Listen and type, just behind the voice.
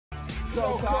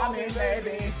So call me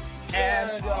baby,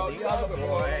 and all the other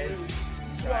boys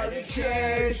try to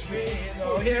change me.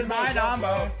 So here's my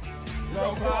number.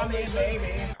 So call me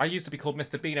baby. I used to be called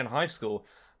Mr. Bean in high school,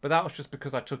 but that was just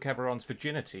because I took everyone's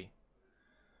virginity.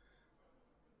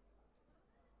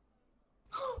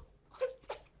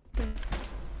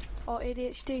 Or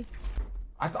ADHD.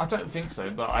 I don't think so,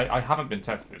 but I haven't been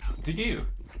tested. Do you?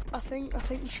 I think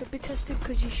you should be tested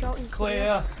because you're shouting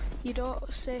Clear. You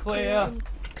don't say Clear. in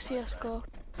CSGO.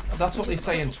 That's what they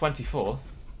say in 24.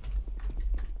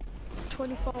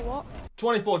 24 what?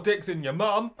 24 dicks in your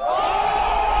mum.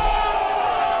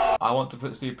 I want to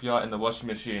put CPR in the washing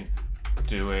machine.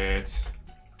 Do it.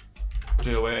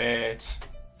 Do it.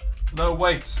 No,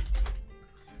 wait.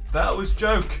 That was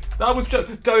joke. That was joke.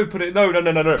 Don't put it. No.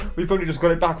 We've only just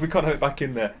got it back. We can't have it back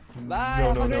in there.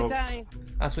 Bye. No. Time.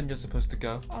 That's when you're supposed to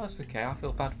go. Oh, it's okay. I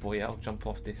feel bad for you. I'll jump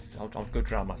off this. I'll go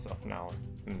drown myself now.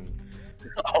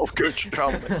 I'll go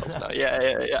drown myself now.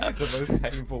 Yeah. The most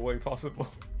painful way possible.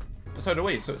 But so do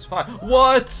we. So it's fine.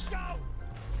 What? Oh,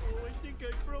 I think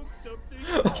I broke something.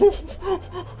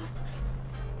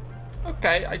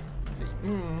 Okay.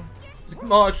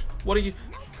 Marge, what are you?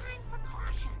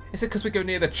 Is it because we go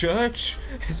near the church?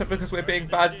 Is it because we're being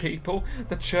bad people?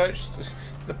 The church,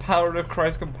 the power of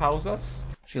Christ compels us.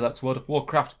 She likes World of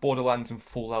Warcraft, Borderlands, and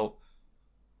Fallout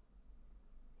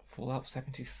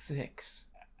 76.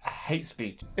 Hate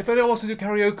speech. If anyone wants to do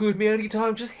karaoke with me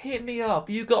anytime, just hit me up.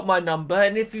 You got my number,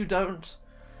 and if you don't...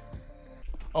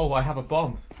 Oh, I have a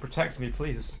bomb. Protect me,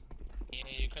 please. Yeah,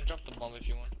 you can drop the bomb if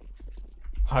you want.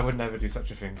 I would never do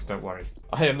such a thing, don't worry.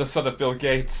 I am the son of Bill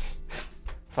Gates,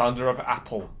 founder of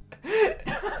Apple.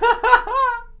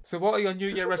 So what are your New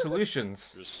Year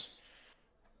resolutions?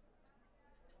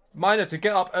 Mine are to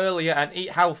get up earlier and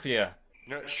eat healthier.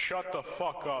 No, shut the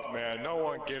fuck up, man. No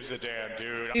one gives a damn,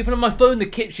 dude. Even on my phone, the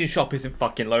kitchen shop isn't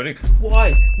fucking loading.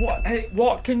 Why?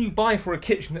 What can you buy for a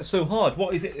kitchen that's so hard?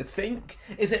 What is it? A sink?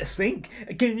 Is it a sink?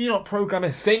 Can you not program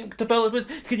a sink, developers?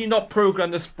 Can you not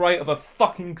program the sprite of a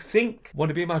fucking sink? Want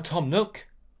to be my Tom Nook?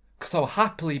 Because I'll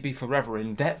happily be forever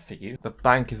in debt for you. The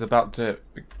bank is about to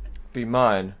be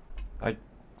mine.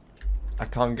 I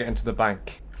can't get into the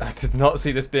bank. I did not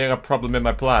see this being a problem in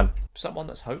my plan. Someone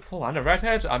that's hopeful and a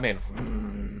redhead? I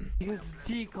mean... His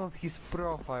dick on his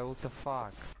profile, what the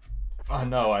fuck? I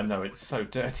know, it's so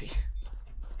dirty.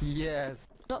 Yes.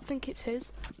 I don't think it's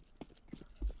his.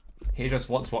 He just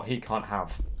wants what he can't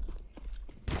have.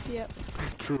 Yep.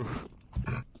 True.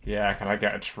 Yeah, can I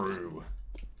get a true?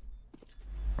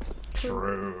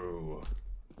 True.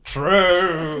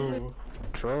 True.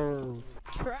 True.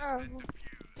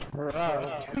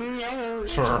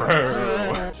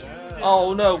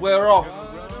 Oh no, we're off.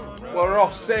 We're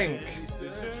off sync.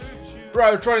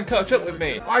 Bro, try and catch up with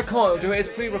me. I can't do it, it's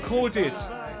pre-recorded.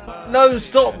 No,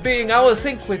 stop being out of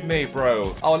sync with me,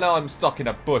 bro. Oh, now I'm stuck in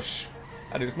a bush.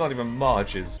 And it's not even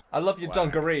Marge's. I love your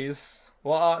dungarees.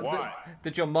 What?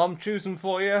 Did your mom choose them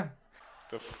for you?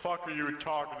 The fuck are you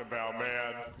talking about,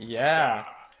 man? Yeah.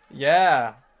 Stop.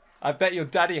 Yeah. I bet your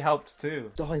daddy helped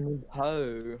too. Diamond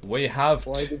Ho. We have.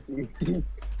 Why did you?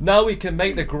 Now we can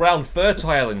make the ground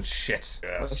fertile and shit.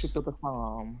 I should build a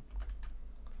farm.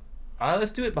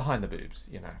 Let's do it behind the boobs,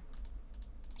 you know.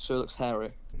 So it looks hairy.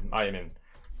 I mean,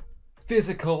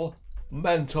 physical,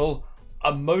 mental,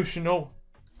 emotional.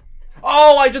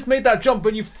 Oh, I just made that jump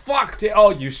and you fucked it.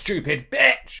 Oh, you stupid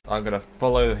bitch. I'm gonna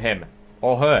follow him.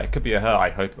 Or her. It could be a her,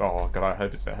 I hope. Oh, God, I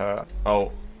hope it's a her.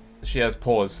 Oh, she has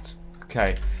paused.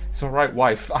 Okay. It's alright,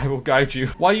 wife. I will guide you.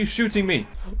 Why are you shooting me?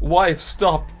 Wife,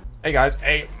 stop. Hey, guys.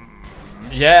 Hey.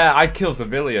 Yeah, I kill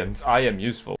civilians. I am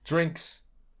useful. Drinks.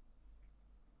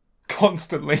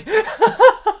 Constantly.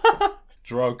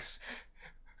 Drugs.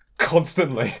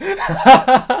 Constantly.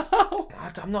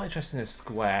 I'm not interested in a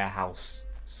square house.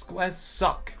 Squares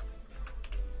suck.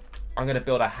 I'm gonna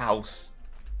build a house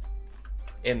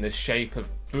in the shape of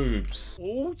boobs.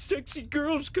 Oh, sexy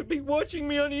girls could be watching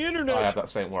me on the internet. I have that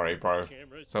same worry, bro.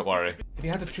 Don't worry. If you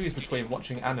had to choose between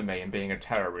watching anime and being a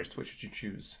terrorist, which would you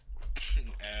choose?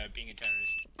 Being a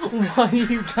terrorist. Why are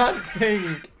you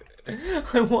dancing?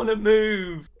 I want to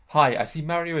move. Hi, I see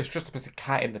Mario is dressed up as a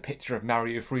cat in the picture of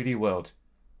Mario 3D World.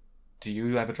 Do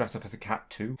you ever dress up as a cat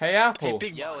too? Hey, Apple. Hey,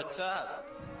 big yo, what's up?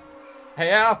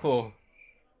 Hey, Apple.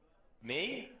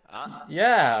 Me?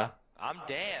 Yeah. I'm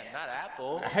Dan, not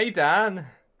Apple. Hey, Dan.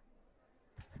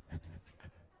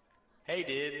 Hey,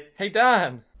 dude. Hey,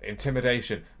 Dan.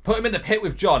 Intimidation. Put him in the pit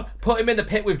with John. Put him in the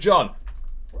pit with John.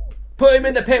 Put him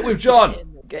in the pit with John.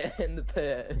 Get in the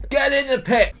pit. Get in the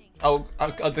pit. Oh,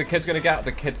 the kid's gonna get out.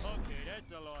 The kid's.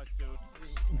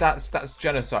 That's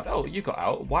genocide. Oh, you got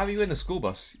out. Why were you in the school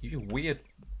bus? You weird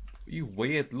You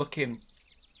weird looking.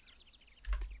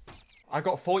 I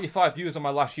got 45 views on my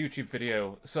last YouTube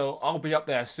video, so I'll be up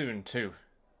there soon too.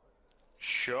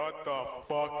 Shut the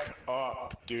fuck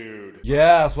up, dude.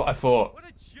 Yeah, that's what I thought. What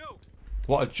a joke!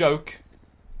 What a joke.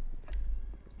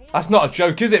 That's not a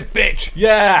joke, is it, bitch?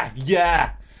 Yeah,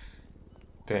 yeah.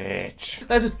 Bitch.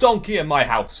 There's a donkey in my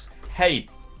house. Hey,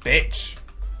 bitch.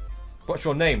 What's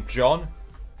your name, John?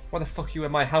 Why the fuck are you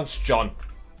in my house, John?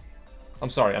 I'm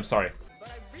sorry, I'm sorry. But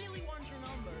I really want your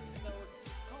number, so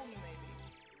call me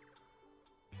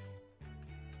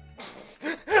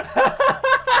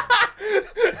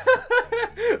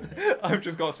maybe. I've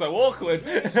just got so awkward.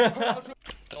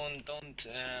 Don't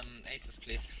ace us,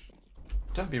 please.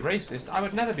 Don't be racist. I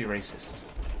would never be racist.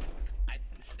 I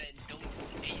said don't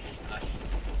ace us,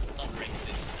 not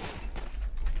racist.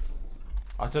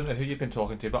 I don't know who you've been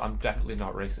talking to, but I'm definitely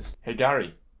not racist. Hey,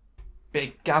 Gary.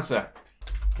 Big Gaza.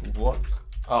 What's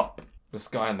up? The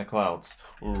sky and the clouds.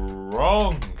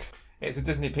 Wrong. It's a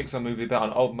Disney Pixar movie about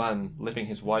an old man living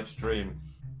his wife's dream.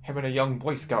 Him and a young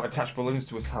Boy Scout attach balloons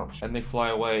to his couch, and they fly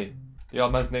away. The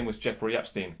old man's name was Jeffrey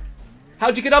Epstein.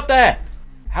 How'd you get up there?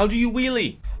 How do you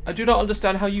wheelie? I do not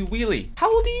understand how you wheelie. How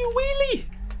do you wheelie?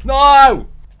 No!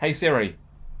 Hey Siri.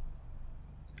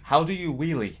 How do you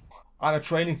wheelie? I'm a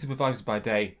training supervisor by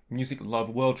day, music love,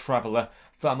 world traveller,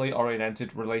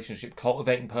 family-oriented, relationship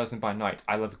cultivating person by night.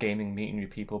 I love gaming, meeting new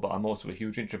people, but I'm also a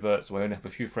huge introvert, so I only have a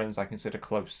few friends I consider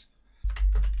close.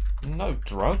 No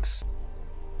drugs?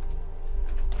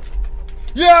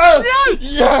 Yes!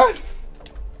 Yes!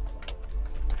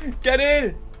 Get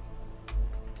in!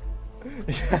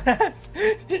 Yes!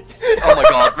 Oh my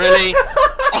god, really?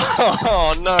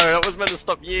 Oh no, that was meant to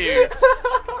stop you.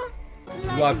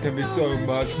 Life can be so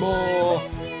much more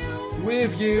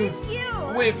with you.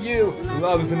 With you,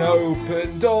 love's an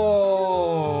open door.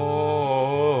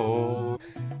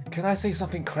 Can I say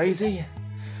something crazy?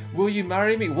 Will you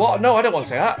marry me? What? No, I don't want to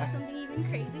say that. Something even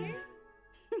crazier?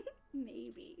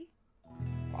 Maybe.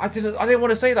 I didn't want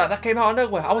to say that. That came out of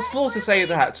nowhere. I was forced to say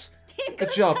that.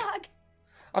 Good job.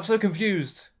 I'm so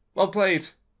confused. Well played.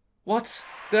 What?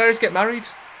 Did I just get married?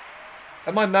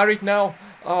 Am I married now?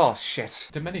 Oh shit.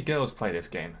 Do many girls play this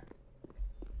game?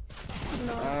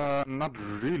 Not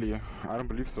really. I don't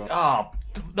believe so. Ah,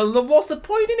 what's the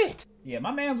point in it? Yeah,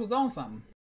 my man's was on something.